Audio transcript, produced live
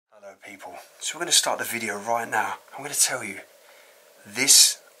people. So we're going to start the video right now. I'm going to tell you,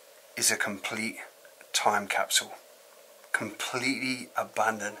 this is a complete time capsule. Completely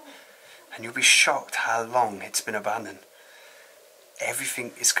abandoned. And you'll be shocked how long it's been abandoned.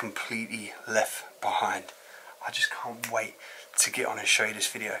 Everything is completely left behind. I just can't wait to get on and show you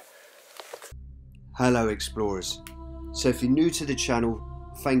this video. Hello explorers. So if you're new to the channel,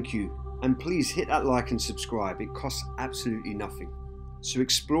 thank you. And please hit that like and subscribe. It costs absolutely nothing. So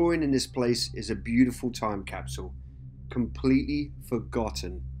exploring in this place is a beautiful time capsule. Completely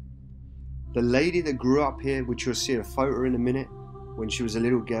forgotten. The lady that grew up here, which you'll see a photo in a minute, when she was a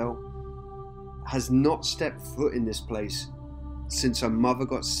little girl, has not stepped foot in this place since her mother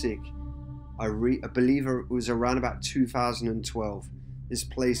got sick. I believe it was around about 2012. This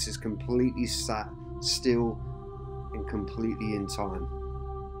place is completely sat still and completely in time.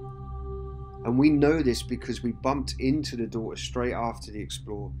 And we know this because we bumped into the daughter straight after the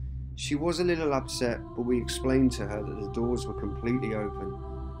explore. She was a little upset, but we explained to her that the doors were completely open.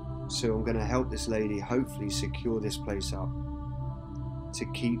 So I'm going to help this lady hopefully secure this place up to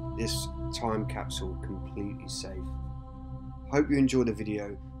keep this time capsule completely safe. Hope you enjoy the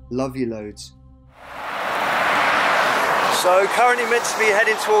video. Love you loads. So currently meant to be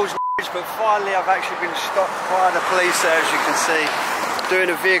heading towards Norwich, but finally I've actually been stopped by the police there, as you can see,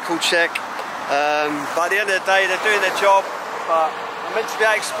 doing a vehicle check. By the end of the day they're doing their job, but I'm meant to be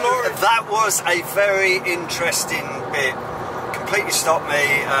out exploring. That was a very interesting bit. Completely stopped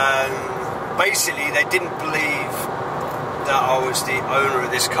me. Basically they didn't believe that I was the owner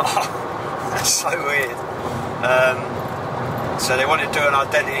of this car. That's so weird. So they wanted to do an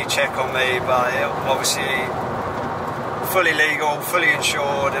identity check on me, but it obviously fully legal, fully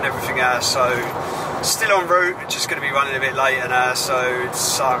insured and everything else, so still en route, just going to be running a bit later now, so it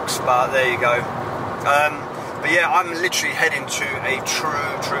sucks, but there you go. But yeah, I'm literally heading to a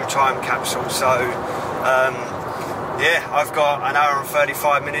true time capsule, so yeah, I've got an hour and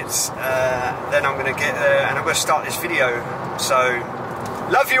 35 minutes, then I'm going to get there and I'm going to start this video. So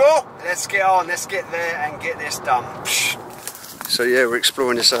love you all, let's get on, let's get there and get this done. So yeah, we're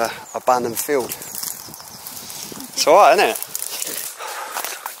exploring this abandoned field. It's alright, isn't it? It's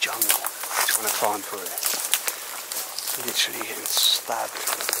like a jungle. Trying to climb through it. Literally getting stabbed.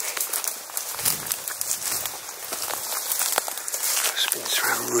 Spins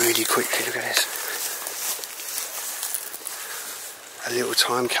around really quickly, look at this. A little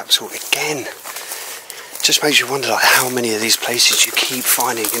time capsule again. Just makes you wonder like how many of these places you keep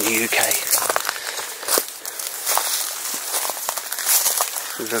finding in the UK.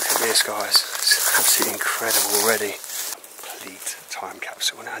 Look at this, guys. It's absolutely incredible already. Complete time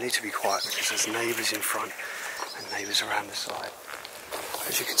capsule. Now I need to be quiet because there's neighbours in front and neighbours around the side.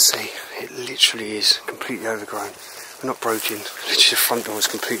 As you can see, it literally is completely overgrown. Not broken, literally the front door is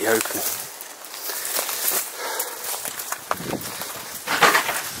completely open.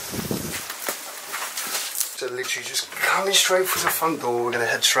 So literally just coming straight for the front door, we're going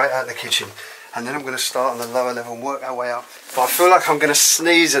to head straight out the kitchen. And then I'm going to start on the lower level and work our way up. But I feel like I'm going to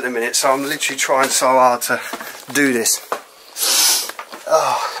sneeze at the minute, so I'm literally trying so hard to do this.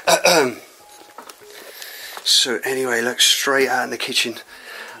 Oh. So anyway, look, straight out in the kitchen.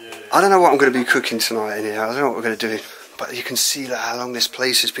 I don't know what I'm going to be cooking tonight in here. I don't know what we're going to do. But you can see like, how long this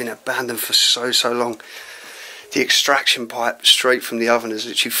place has been abandoned for so long. The extraction pipe straight from the oven has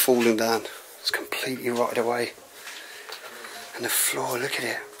literally fallen down. It's completely rotted away. And the floor, look at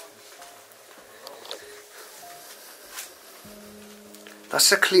it. That's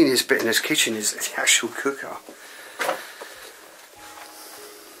the cleanest bit in this kitchen, is the actual cooker.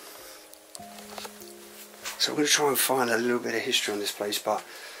 So I'm going to try and find a little bit of history on this place, but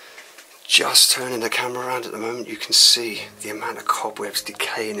just turning the camera around at the moment you can see the amount of cobwebs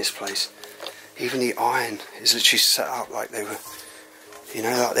decay in this place. Even the iron is literally set up like they were, you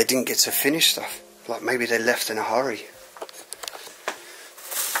know, like they didn't get to finish stuff. Like maybe they left in a hurry.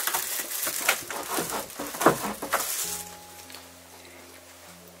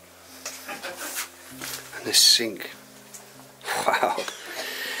 The sink. Wow,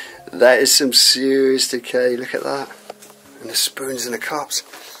 that is some serious decay. Look at that. And the spoons and the cups.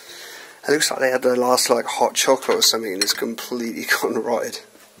 It looks like they had their last like hot chocolate or something and it's completely gone rotted.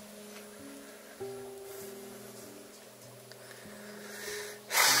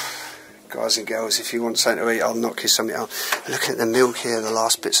 Guys and girls, if you want something to eat, I'll knock you something out. Looking at the milk here, the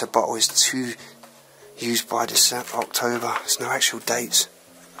last bits of bottle is used by October. There's no actual dates.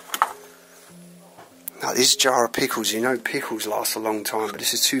 Now this jar of pickles, you know pickles last a long time, but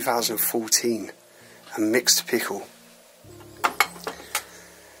this is 2014, a mixed pickle.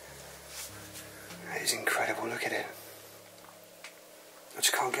 That is incredible, look at it.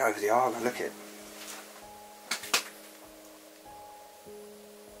 just can't get over the arc. Look at it.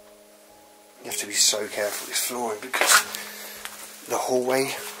 You have to be so careful with this flooring because the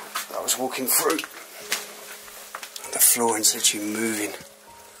hallway that I was walking through, the flooring's literally moving.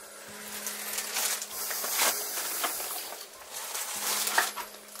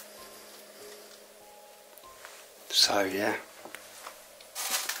 So yeah,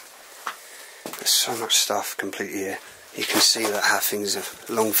 there's so much stuff completely here. You can see that how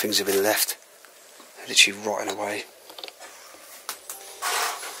long things have been left. They're literally rotting away.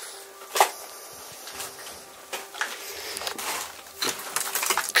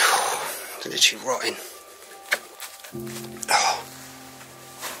 They're literally rotting. Oh.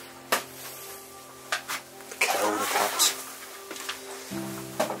 Look at all the cuts.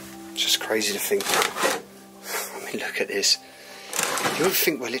 It's just crazy to think. I mean, look at this. You would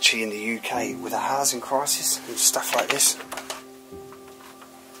think we're literally in the UK with a housing crisis and stuff like this.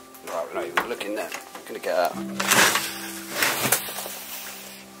 Right, we're not even looking there. We're going to get out.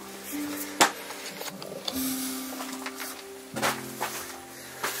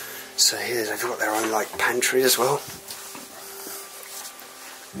 So here they've got their own like pantry as well.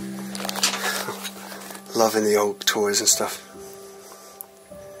 Loving the old toys and stuff.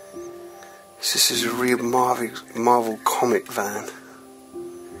 This is a real Marvel comic van.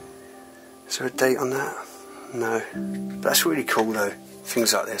 Is there a date on that? No. But that's really cool though.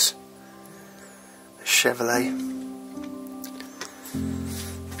 Things like this. A Chevrolet.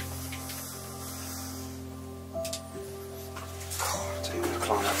 Oh, I don't even want to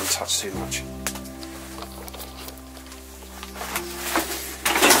climb up and touch too much. Do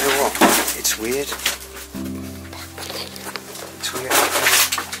you know what? It's weird. It's weird.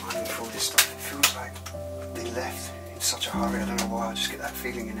 Climbing through all this stuff. It feels like they left in such a hurry. I don't know why. I just get that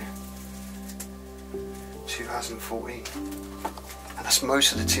feeling in it. 2014, and that's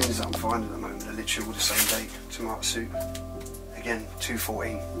most of the tins that I'm finding at the moment are literally all the same date. Tomato soup, again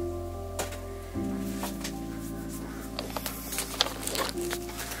 214.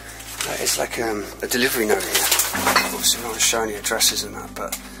 It's like a delivery note here. Obviously not showing the addresses and that,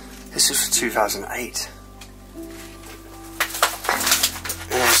 but this is for 2008.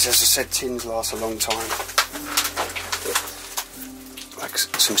 And as I said, tins last a long time. Like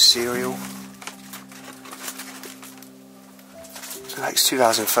some cereal. Like it's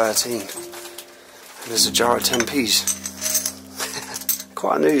 2013, and there's a jar of 10p's.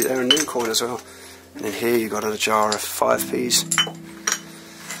 Quite new, they're a new coin as well. And then here you got a jar of 5p's.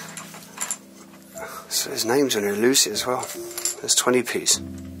 So there's names on here, Lucy as well. There's 20p's.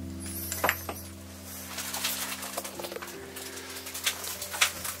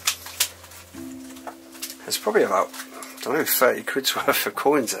 There's probably about, I don't know, 30 quid's worth of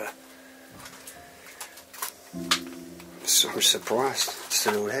coins there. So I'm surprised it's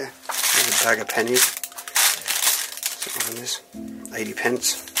still all here. There's a bag of pennies. This 80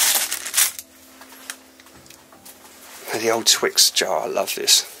 pence. And the old Twix jar, I love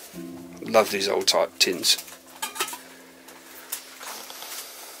this. Love these old type tins.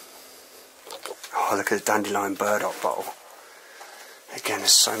 Oh, look at the dandelion burdock bottle. Again,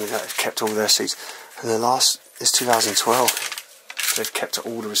 there's so many that have kept all their receipts. And the last is 2012. They've kept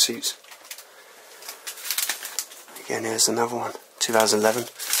all the receipts. Again, here's another one, 2011.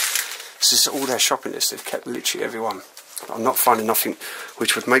 This is all their shopping list. They've kept literally every one. I'm not finding nothing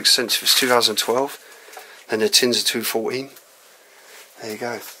which would make sense if it's 2012. Then the tins are 214. There you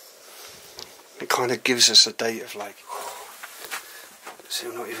go. It kind of gives us a date of like. So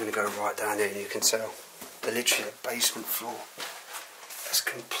I'm not even going to go right down here, and you can tell. They're literally the basement floor. It's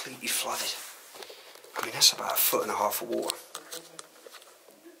completely flooded. I mean, that's about 1.5 foot of water.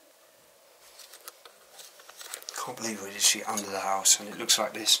 Can't believe we're literally under the house and it looks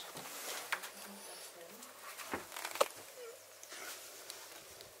like this.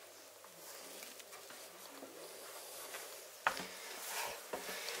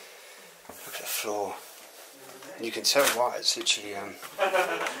 Look at the floor. And you can tell why it's literally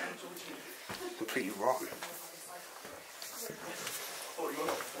completely rotten.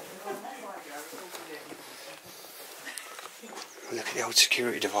 And look at the old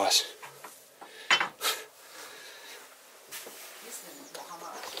security device.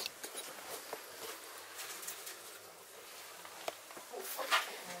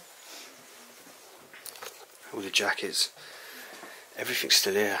 All the jackets, everything's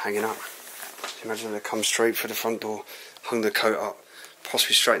still here, hanging up. Imagine they come straight for the front door, hung the coat up,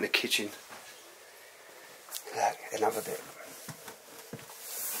 possibly straight in the kitchen. Look, another bit.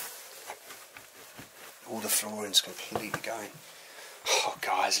 All the flooring's completely going. Oh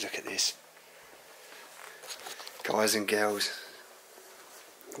guys, look at this. Guys and girls.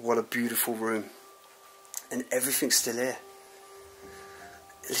 What a beautiful room. And everything's still here.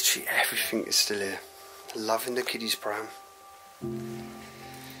 Literally everything is still here. Loving the kiddies pram. And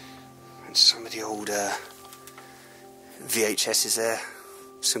some of the old VHSs there.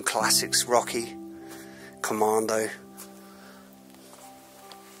 Some classics, Rocky, Commando.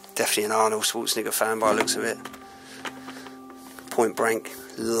 Definitely an Arnold Schwarzenegger fan by the looks of it. Point Blank.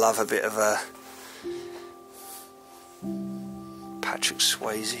 Love a bit of Patrick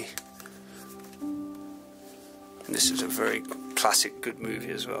Swayze. And this is a very classic, good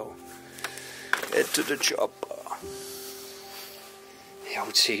movie as well. Head to the chopper. The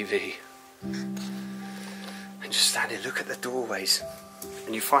old TV. And just stand here, look at the doorways.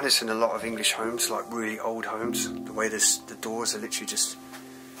 And you find this in a lot of English homes, like really old homes. The way the doors are literally just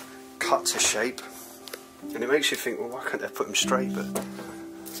cut to shape. And it makes you think, well, why can't they put them straight? But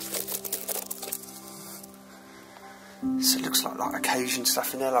so it looks like occasion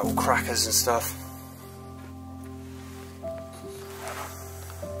stuff in there, like all crackers and stuff.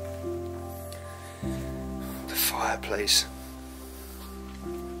 The fireplace.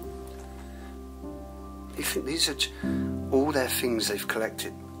 You think these are all their things they've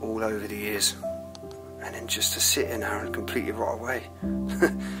collected all over the years, and then just to sit in there and completely rot away.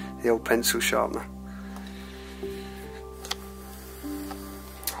 The old pencil sharpener.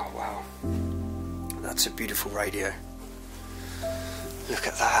 Oh wow, that's a beautiful radio. Look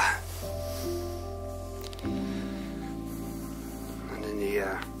at that. And then you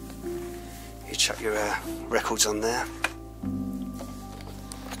chuck your records on there.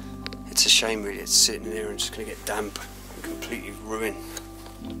 It's a shame really, it's sitting there and just going to get damp and completely ruined.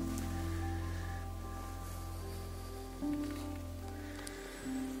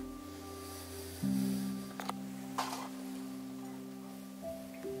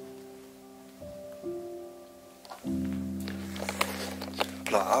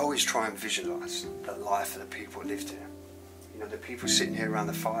 Like, I always try and visualise the life of the people who lived here. You know, the people sitting here around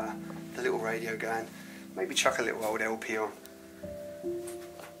the fire, the little radio going, maybe chuck a little old LP on.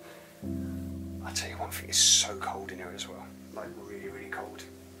 I tell you one thing, it's so cold in here as well, like really, really cold.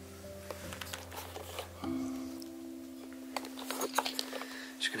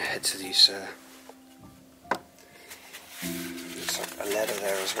 Just going to head to these, looks like a letter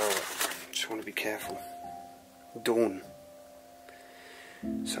there as well, just want to be careful. Dawn.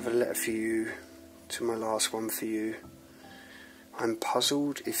 So I have a letter for you, to my last one for you. I'm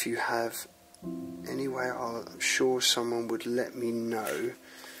puzzled if you have any way, I'm sure someone would let me know.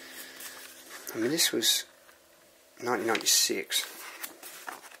 I mean, this was 1996.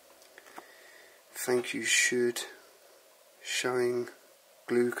 Thank you, should. Showing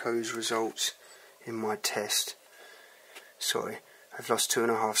glucose results in my test. Sorry, I've lost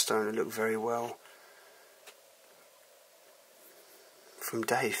 2.5 stone and look very well. From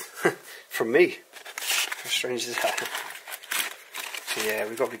Dave. From me. How strange is that? So yeah,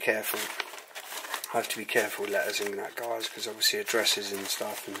 we've got to be careful. I have to be careful with letters and that, guys, because obviously addresses and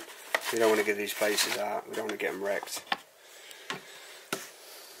stuff, and we don't want to give these places out. We don't want to get them wrecked.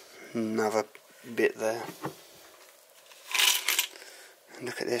 Another bit there. And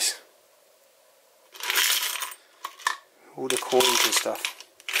look at this. All the coins and stuff.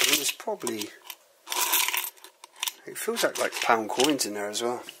 I mean, there's probably... It feels like pound coins in there as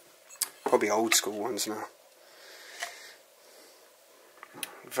well. Probably old school ones now.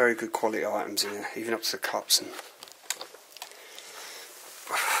 Very good quality items in there, even up to the cups.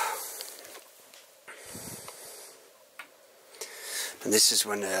 And this is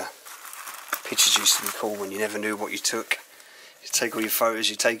when pictures used to be cool, when you never knew what you took. You take all your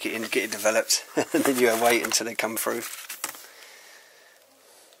photos, you take it in, get it developed, and then you wait until they come through.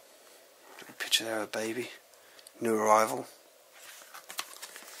 A picture there of a baby. New arrival.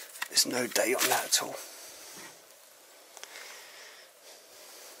 There's no date on that at all.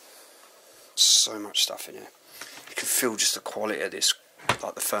 So much stuff in here. You can feel just the quality of this,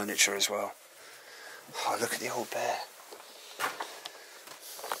 like the furniture as well. Oh, look at the old bear.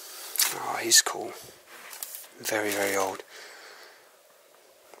 Oh, he's cool. Very, very old.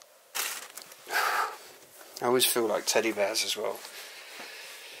 I always feel like teddy bears as well.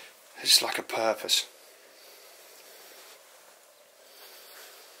 It's like a purpose.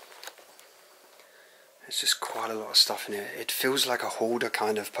 There's just quite a lot of stuff in here. It feels like a hoarder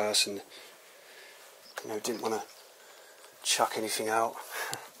kind of person. You know, didn't want to chuck anything out.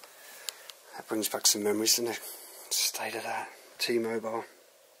 That brings back some memories, doesn't it? State of that. T-Mobile.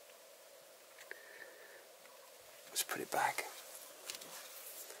 Let's put it back.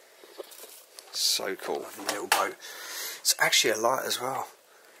 So cool. The little boat. It's actually a light as well.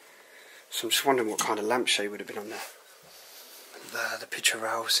 So I'm just wondering what kind of lampshade would have been on there. the picture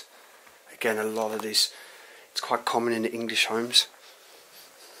rails. Again, a lot of these, it's quite common in the English homes.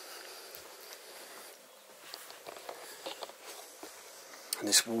 And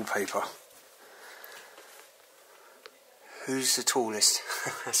this wallpaper. Who's the tallest?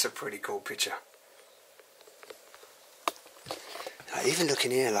 That's a pretty cool picture. Even looking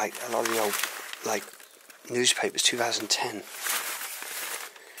here, like a lot of the old like newspapers, 2010.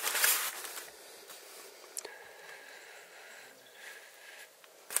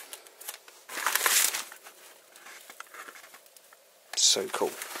 So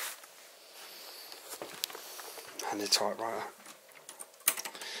cool. And the typewriter.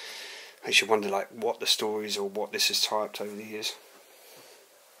 Makes you wonder like what the stories or what this is typed over the years.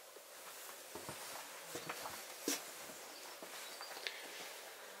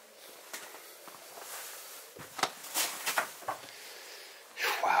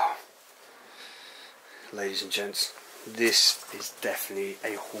 Wow. Ladies and gents, this is definitely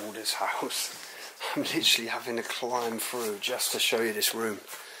a hoarder's house. I'm literally having to climb through just to show you this room.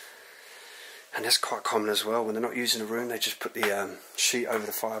 And that's quite common as well. When they're not using the room, they just put the sheet over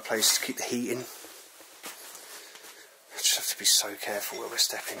the fireplace to keep the heat in. I just have to be so careful where we're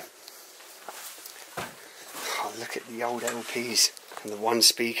stepping. Oh, look at the old LPs and the one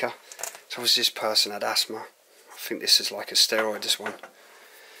speaker. So obviously this person had asthma. I think this is like a steroid, this one.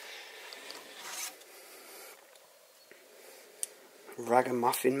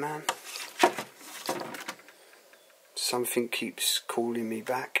 Ragamuffin Man. Something keeps calling me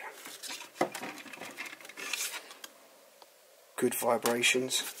back. Good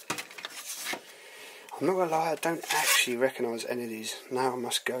vibrations. I'm not gonna lie, I don't actually recognise any of these. Now I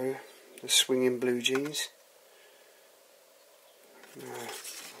must go. The swinging blue jeans.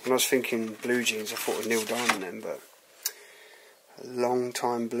 When I was thinking blue jeans, I thought of Neil Diamond then, but Long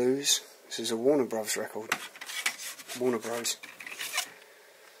Time Blues. This is a Warner Bros record. Warner Bros.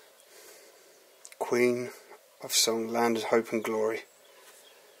 Queen of song Land of Hope and Glory.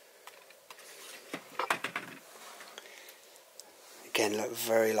 Again, look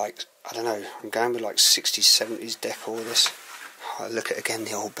very like, I don't know, I'm going with like 60s, 70s decor this. Oh, look at again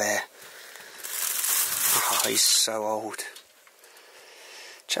the old bear. Oh, he's so old.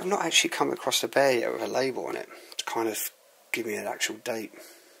 I've not actually come across a bear yet with a label on it to kind of give me an actual date.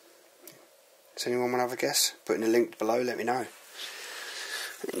 Does anyone want to have a guess? Put in the link below, let me know.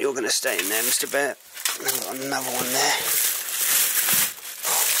 And you're going to stay in there, Mr. Bear. And I've got another one there.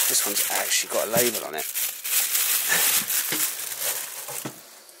 Oh, this one's actually got a label on it.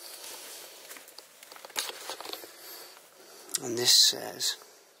 And this says,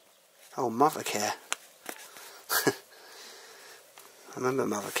 oh, Mother Care. I remember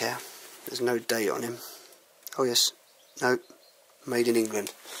Mother Care. There's no date on him. Oh yes, no, made in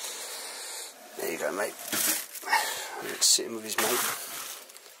England. There you go, mate. It's sitting with his mate.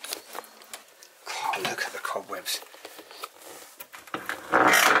 Oh, look at the cobwebs.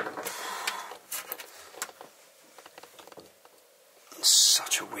 It's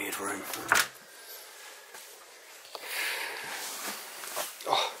such a weird room.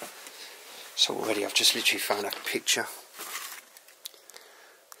 Oh, so already I've just literally found a picture.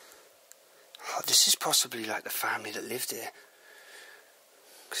 Oh, this is possibly like the family that lived here.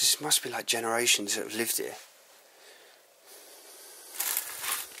 Because this must be like generations that have lived here.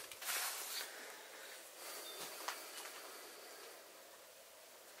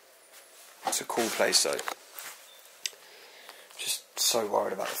 It's a cool place though. Just so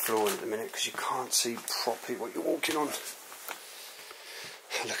worried about the flooring at the minute because you can't see properly what you're walking on.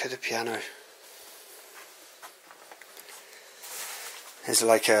 Look at the piano. There's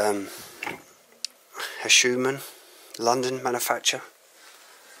like a Schumann, London manufacture.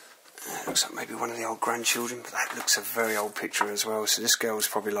 Looks like maybe one of the old grandchildren, but that looks a very old picture as well. So this girl's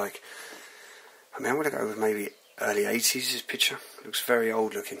probably like, I mean, I'm going to go with maybe early 80s, this picture. Looks very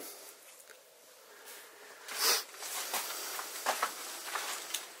old looking.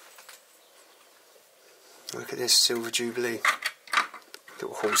 Look at this, Silver Jubilee.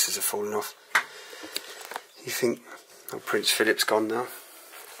 Little horses are falling off. You think, oh, Prince Philip's gone now.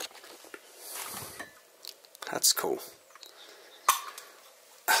 That's cool.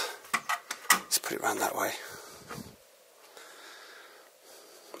 Let's put it round that way.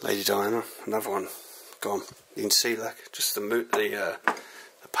 Lady Diana, another one, gone. You can see, like, just the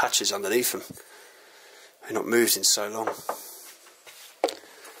patches underneath them. They've not moved in so long.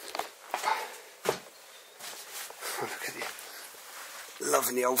 Look at the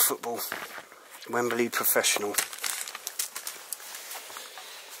loving the old football. Wembley Professional.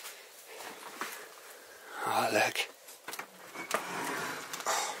 Oh, look.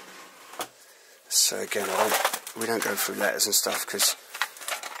 Oh. So again, we don't go through letters and stuff because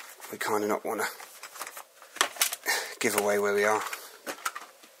we kind of not want to give away where we are.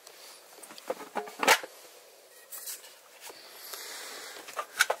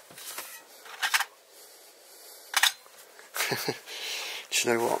 Do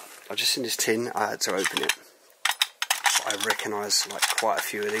you know what? I've just seen this tin, I had to open it. I recognise like quite a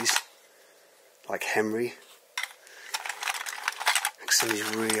few of these, like Henry, like some of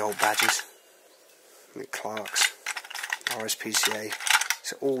these really old badges, like Clark's, RSPCA.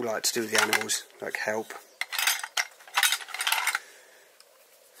 It's all like to do with the animals, like Help,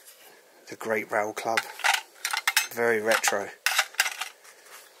 the Great Rail Club, very retro.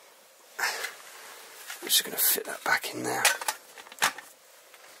 I'm just going to fit that back in there.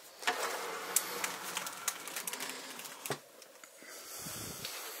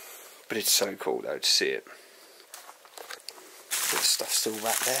 But it's so cool though to see it. The stuff's still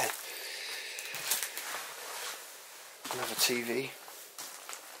wrapped there. Another TV.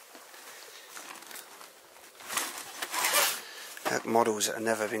 Like models that have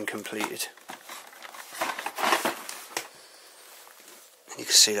never been completed. And you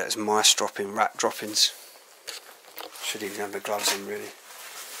can see that as mice dropping, rat droppings. Should even have the gloves in really.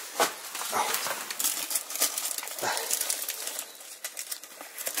 Oh.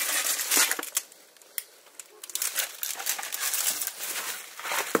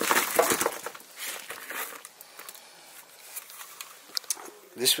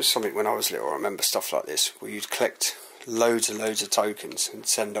 This was something when I was little, I remember stuff like this, where you'd collect loads and loads of tokens and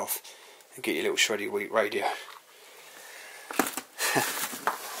send off and get your little shreddy wheat radio.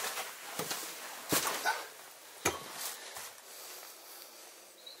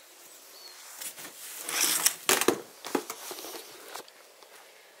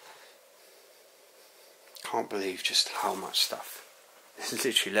 Can't believe just how much stuff this is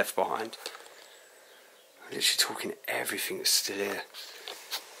literally left behind. I'm literally talking everything that's still here.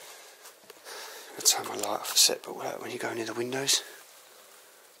 I'll turn my light off a sec, but when you go near the windows,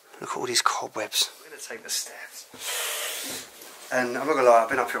 look at all these cobwebs. I'm going to take the stairs. And I'm not going to lie, I've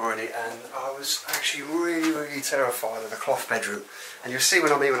been up here already, and I was actually really terrified of the cloth bedroom. And you'll see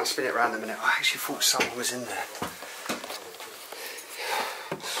when I spin it around in a minute, I actually thought someone was in there.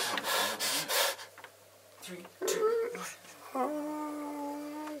 3, 2,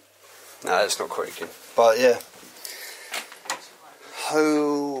 1. No, it's not creaking. But yeah.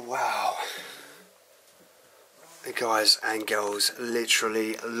 Oh wow. Guys and girls,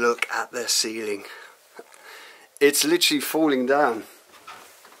 literally look at the ceiling. It's literally falling down.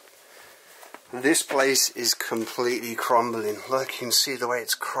 This place is completely crumbling. Look, you can see the way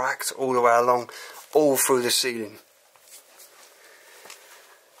it's cracked all the way along, all through the ceiling.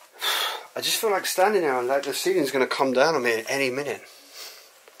 I just feel like standing there and like the ceiling's going to come down on me at any minute.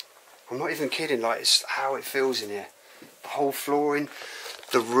 I'm not even kidding, like it's how it feels in here. The whole flooring,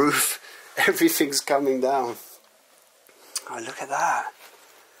 the roof, everything's coming down. Oh, look at that.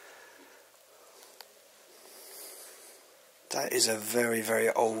 That is a very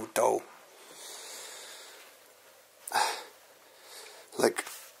old doll. Like,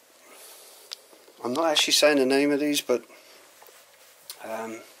 I'm not actually saying the name of these, but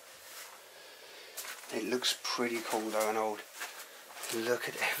it looks pretty cool though and old. Look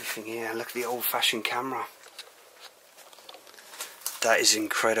at everything here. Look at the old-fashioned camera. That is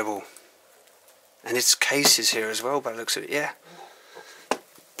incredible. And its cases here as well, by the looks of it, yeah.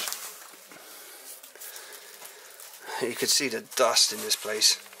 You could see the dust in this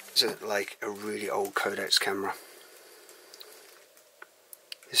place. It's like a really old Kodak's camera.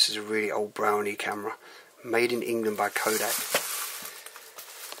 This is a really old Brownie camera, made in England by Kodak.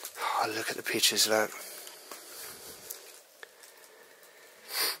 Oh, look at the pictures, look.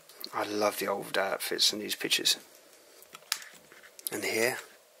 I love the old outfits in these pictures. And here.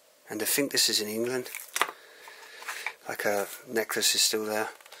 And I think this is in England. Like a necklace is still there.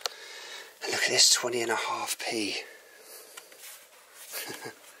 And look at this, 20.5p.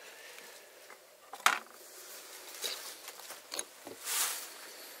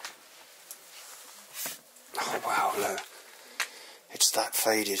 Oh wow, look. It's that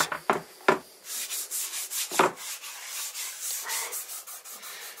faded.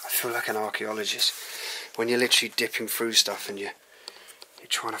 I feel like an archaeologist. When you're literally dipping through stuff and you're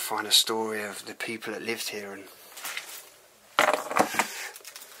trying to find a story of the people that lived here. And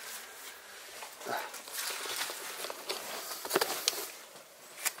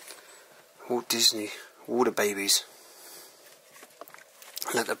Walt Disney, Water Babies.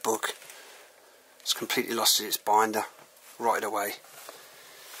 Look at the book. It's completely lost its binder. Rotted away.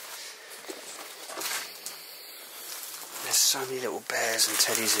 There's so many little bears and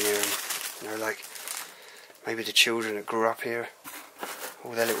teddies in here, and you know, like Maybe the children that grew up here,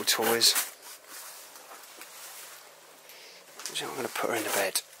 all their little toys. So I'm going to put her in the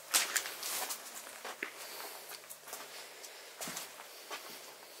bed.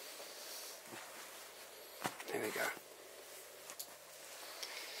 There we go.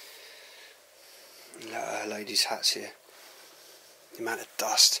 Look at her ladies' hats here. The amount of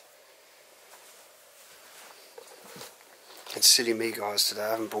dust. And silly me guys today,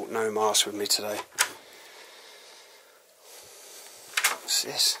 I haven't brought no mask with me today. What's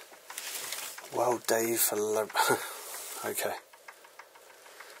this? World Day for okay.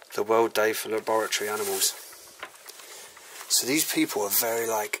 The World Day for Laboratory Animals. So these people are very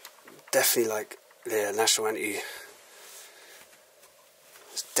like, definitely like, yeah, national anti.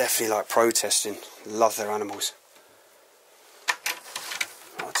 It's definitely like protesting. Love their animals.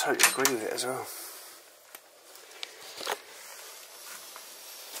 I totally agree with it as well.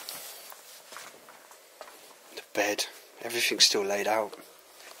 The bed, everything's still laid out.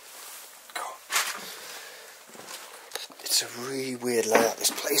 God. It's a really weird layout,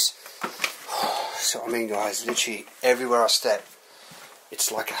 this place. That's what I mean, guys. Literally everywhere I step,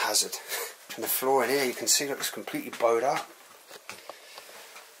 it's like a hazard. And the floor in here, you can see that it's completely bowed up.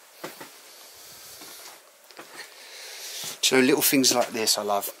 Do you know, little things like this I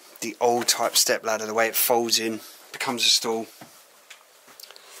love. The old type step ladder, the way it folds in, becomes a stool.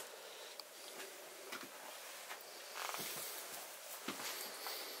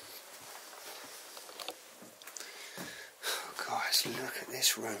 Oh, guys, look at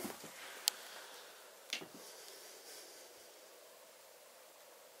this room.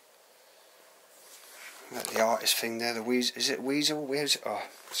 Look at the artist thing there, the Weasel. Is it Weasel? Oh,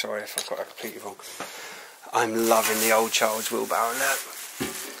 sorry if I've got that completely wrong. I'm loving the old child's wheelbarrow, look.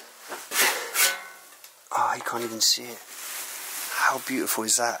 Oh, you can't even see it. How beautiful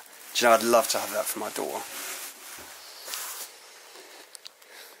is that? Do you know, I'd love to have that for my daughter.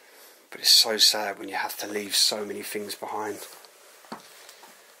 But it's so sad when you have to leave so many things behind.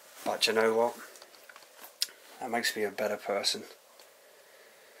 But do you know what? That makes me a better person.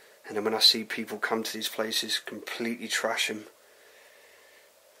 And then when I see people come to these places, completely trash them.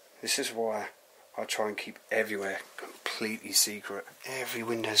 This is why I try and keep everywhere completely secret. Every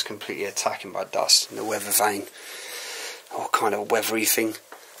window is completely attacking by dust and the weather vane. All kind of weathery thing.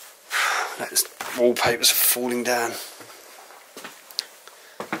 Those wallpapers are falling down.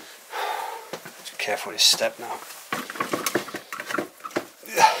 Be careful with this step now.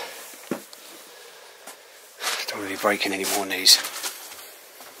 Don't want to be breaking any more knees.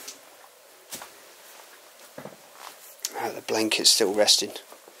 The blanket's still resting.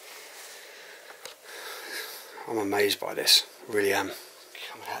 I'm amazed by this, really am.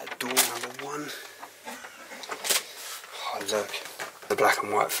 Coming out of door number 1. Oh look, the black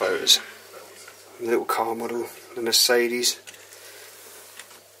and white photos. The little car model, the Mercedes.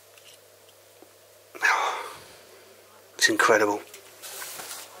 Oh, it's incredible.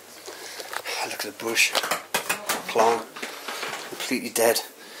 Look at the bush, plant, completely dead.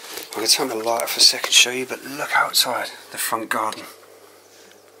 I'm going to turn the light off for a second to show you, but look outside the front garden.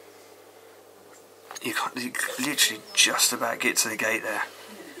 You can literally just about get to the gate there.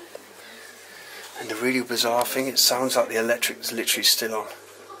 And the really bizarre thing, it sounds like the electric's literally still on.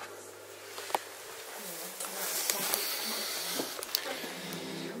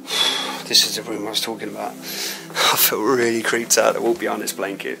 This is the room I was talking about. I felt really creeped out to walk behind this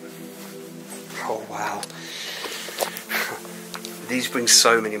blanket. Oh wow. These bring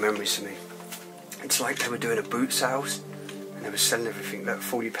so many memories to me. It's like they were doing a boot sales and they were selling everything at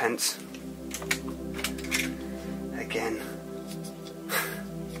 40 pence. Again,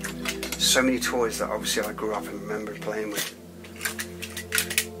 so many toys that obviously I grew up and remember playing with.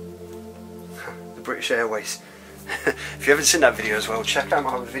 The British Airways. If you haven't seen that video as well, check out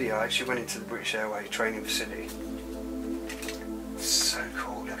my other video. I actually went into the British Airways training facility. So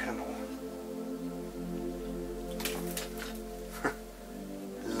cool, look at them all.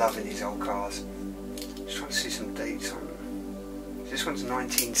 Loving these old cars. Just trying to see some dates on them. This one's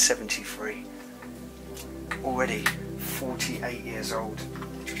 1973. Already 48 years old.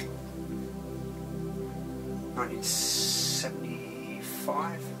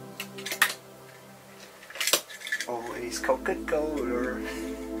 1975. Oh, he's Coca-Cola.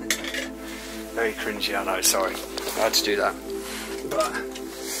 Very cringy, I know, sorry. I had to do that. But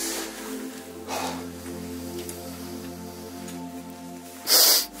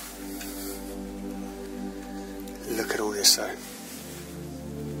look at all this though.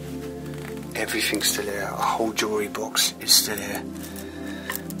 Everything's still here. A whole jewellery box is still here.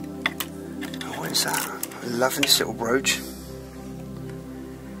 Oh, what is that? I'm loving this little brooch.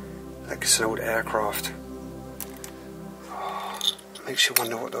 Like it's an old aircraft. Makes you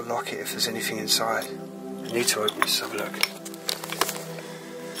wonder what they'll lock it if there's anything inside. I need to open this, have a look.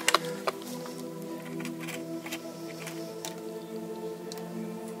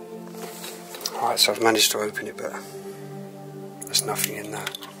 Alright, so I've managed to open it, but there's nothing in there.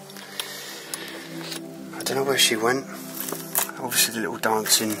 I don't know where she went. Obviously the little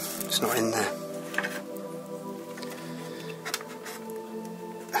dancing is not in there.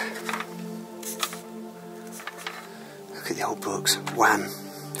 Look at the old books. Wham!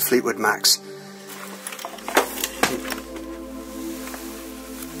 Fleetwood Macs.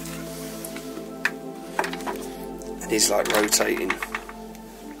 And he's like rotating.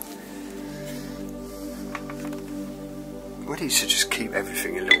 Well, he should just keep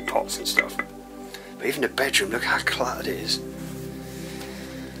everything in little pots and stuff. But even the bedroom, look how cluttered it is.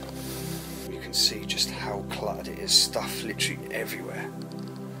 You can see just how cluttered it is. Stuff literally everywhere.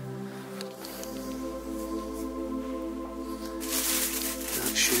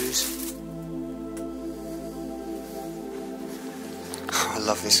 Look, shoes. Oh, I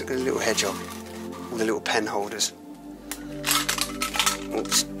love this. Look at the little hedgehog. All the little pen holders.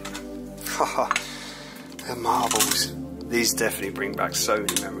 Oops. Haha. The marbles. These definitely bring back so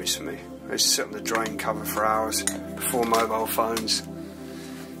many memories for me. I used to sit on the drain cover for hours before mobile phones.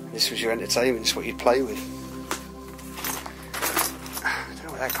 This was your entertainment, it's what you'd play with. I don't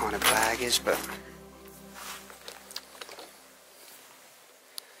know what that kind of bag is, but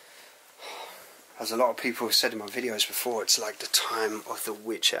as a lot of people have said in my videos before, it's like the time of the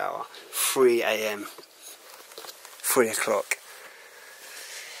witch hour. 3 AM. 3 o'clock.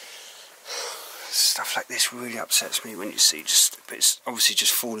 Stuff like this really upsets me when you see but it's obviously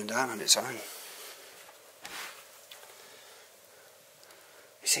just falling down on its own.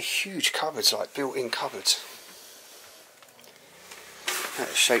 It's a huge cupboards, like built-in cupboards.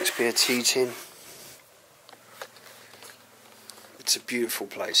 That's a Shakespeare tea tin. It's a beautiful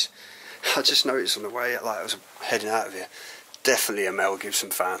place. I just noticed on the way, like I was heading out of here, definitely a Mel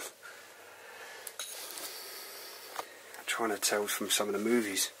Gibson fan. I'm trying to tell from some of the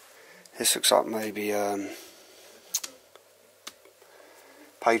movies. This looks like maybe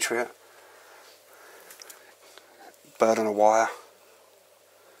Patriot, Bird on a Wire.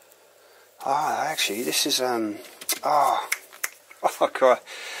 Ah, actually, this is oh God,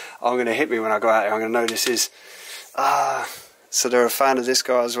 I'm gonna hit me when I go out here. I'm gonna know this is so they're a fan of this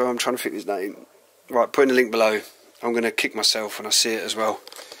guy as well. I'm trying to think his name. Right, putting the link below. I'm gonna kick myself when I see it as well.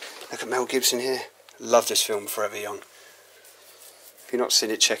 Look at Mel Gibson here. Love this film, Forever Young. If you've not seen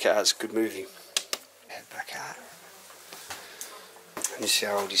it, check it out, it's a good movie. Head back out. And you see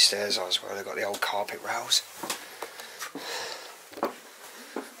how old these stairs are as well, they've got the old carpet rails.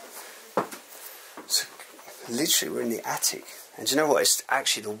 So, literally we're in the attic. And do you know what, it's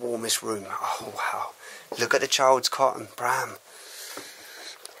actually the warmest room. Oh wow. Look at the child's cotton, Bram.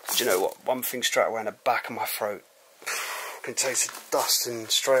 Do you know what, one thing straight away in the back of my throat. I can taste the dust and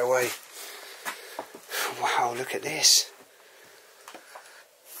straight away. Wow, look at this.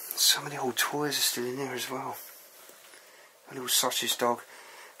 So many old toys are still in there as well. A little sausage dog,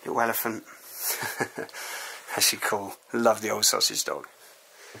 little elephant. Actually cool. Love the old sausage dog.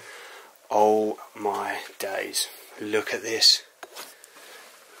 Oh my days. Look at this.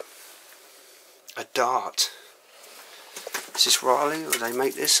 A dart. Is this Riley, or they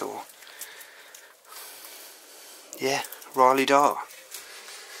make this, or? Yeah, Riley dart.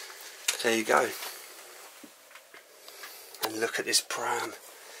 There you go. And look at this pram.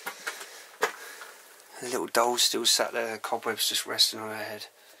 The little doll still sat there, cobwebs just resting on her head.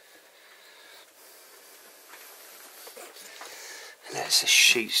 And there's the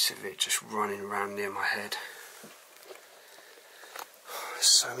sheets of it just running around near my head. There's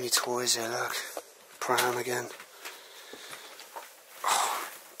so many toys here, look. Pram again. Oh,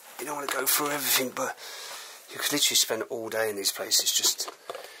 you don't want to go through everything, but you could literally spend all day in these places. Just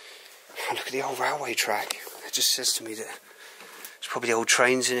look at the old railway track. It just says to me that there's probably old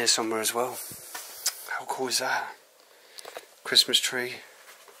trains in here somewhere as well. How cool is that? Christmas tree.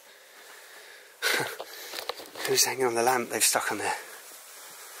 Who's hanging on the lamp they've stuck on there?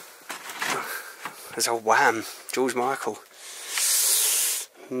 There's old Wham, George Michael.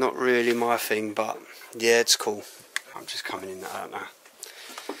 Not really my thing, but yeah, it's cool. I'm just coming in out now.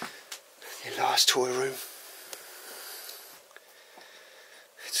 The last toy room.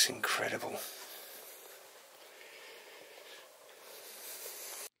 It's incredible.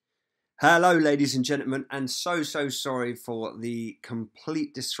 Hello ladies and gentlemen, and so sorry for the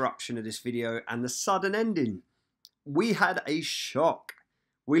complete disruption of this video and the sudden ending. We had a shock.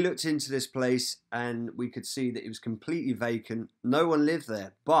 We looked into this place and we could see that it was completely vacant. No one lived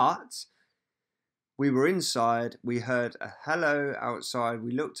there, but We were inside, we heard a hello outside,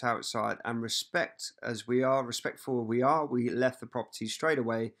 we looked outside, and respectful we are, we left the property straight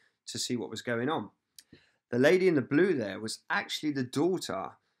away to see what was going on. The lady in the blue there was actually the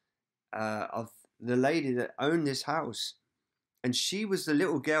daughter of the lady that owned this house. And she was the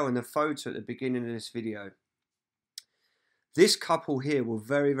little girl in the photo at the beginning of this video. This couple here were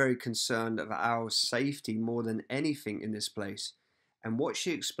very, very concerned of our safety more than anything in this place. And what she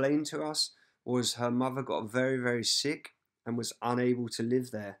explained to us was her mother got very, very sick and was unable to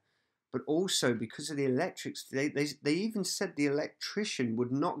live there. But also because of the electrics, they even said the electrician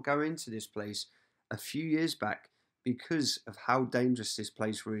would not go into this place a few years back because of how dangerous this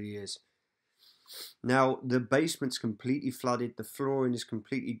place really is. Now, the basement's completely flooded, the flooring is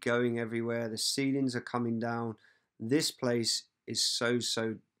completely going everywhere, the ceilings are coming down. This place is so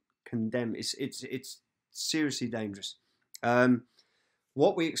condemned. It's seriously dangerous.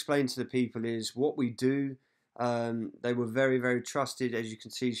 What we explain to the people is what we do. They were very, very trusted. As you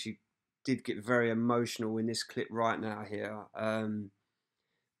can see, she did get very emotional in this clip right now here.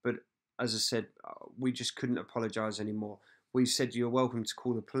 But as I said, we just couldn't apologize anymore. We said, you're welcome to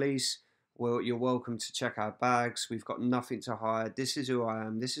call the police. Well, you're welcome to check our bags. We've got nothing to hide. This is who I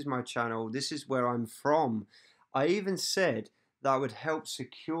am. This is my channel. This is where I'm from. I even said that I would help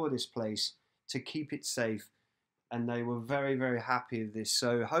secure this place to keep it safe. And they were very, very happy with this.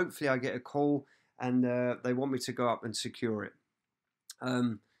 So hopefully I get a call and they want me to go up and secure it.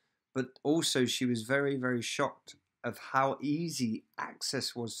 But also she was very, very shocked of how easy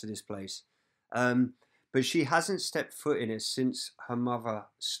access was to this place. But she hasn't stepped foot in it since her mother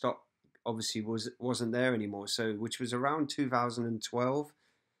stopped. Obviously wasn't there anymore, so which was around 2012,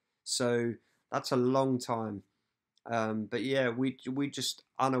 so that's a long time. But yeah, we just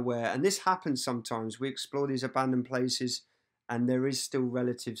unaware, and this happens sometimes. We explore these abandoned places and there is still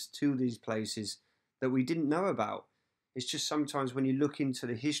relatives to these places that we didn't know about. It's just sometimes when you look into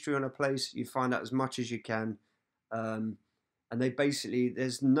the history on a place, you find out as much as you can, and they basically,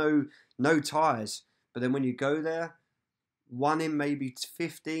 there's no ties, but then when you go there, one in maybe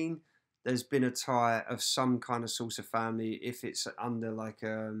 15 there's been a tie of some kind of source of family, if it's under like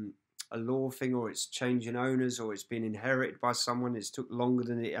a law thing, or it's changing owners, or it's been inherited by someone. It's took longer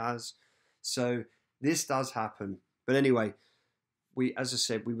than it has. So this does happen. But anyway, as I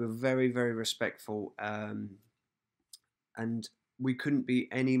said, we were very, very respectful, and we couldn't be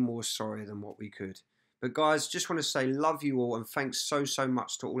any more sorry than what we could. But guys, just want to say love you all, and thanks so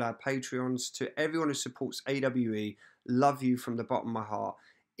much to all our Patreons, to everyone who supports AWE. Love you from the bottom of my heart.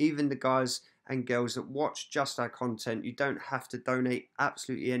 Even the guys and girls that watch just our content, you don't have to donate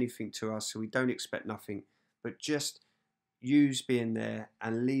absolutely anything to us, so we don't expect nothing. But just use being there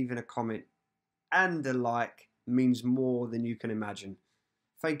and leaving a comment and a like means more than you can imagine.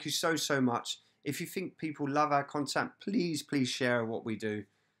 Thank you so much. If you think people love our content, please share what we do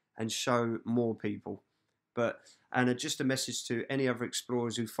and show more people. And just a message to any other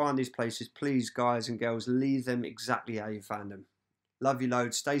explorers who find these places, please, guys and girls, leave them exactly how you found them. Love you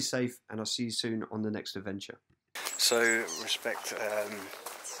loads, stay safe, and I'll see you soon on the next adventure. So, respect,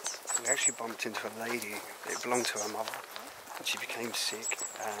 we actually bumped into a lady. It belonged to her mother, and she became sick,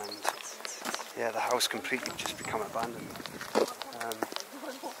 and yeah, the house completely just become abandoned.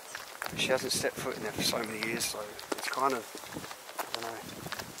 She hasn't stepped foot in there for so many years, so it's kind of, I don't know,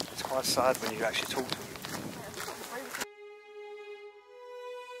 it's quite sad when you actually talk to her.